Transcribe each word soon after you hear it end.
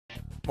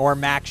More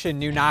action.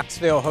 New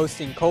Knoxville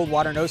hosting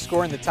Coldwater. No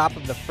score in the top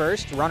of the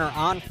first. Runner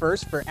on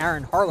first for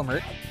Aaron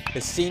Harlemert.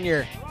 The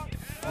senior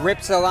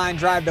rips a line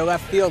drive to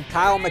left field.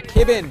 Kyle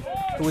McKibben,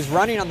 who was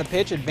running on the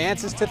pitch,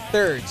 advances to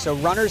third. So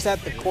runners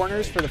at the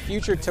corners for the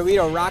future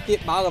Toledo Rocket,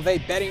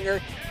 Malave Bettinger.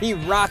 He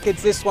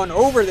rockets this one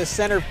over the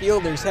center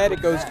fielder's head.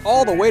 It goes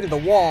all the way to the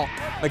wall.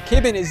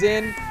 McKibben is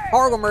in.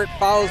 Harlemert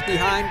follows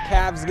behind.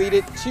 Cavs lead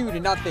it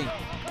 2-0.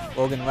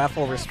 Logan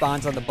Leffel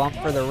responds on the bump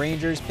for the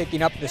Rangers,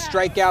 picking up the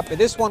strikeout. But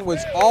this one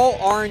was all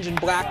orange and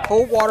black.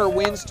 Coldwater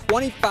wins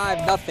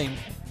 25-0.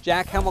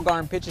 Jack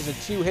Hemmelgarn pitches a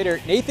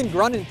two-hitter. Nathan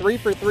Grunden 3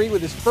 for 3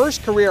 with his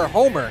first career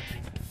homer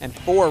and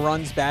 4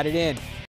 runs batted in.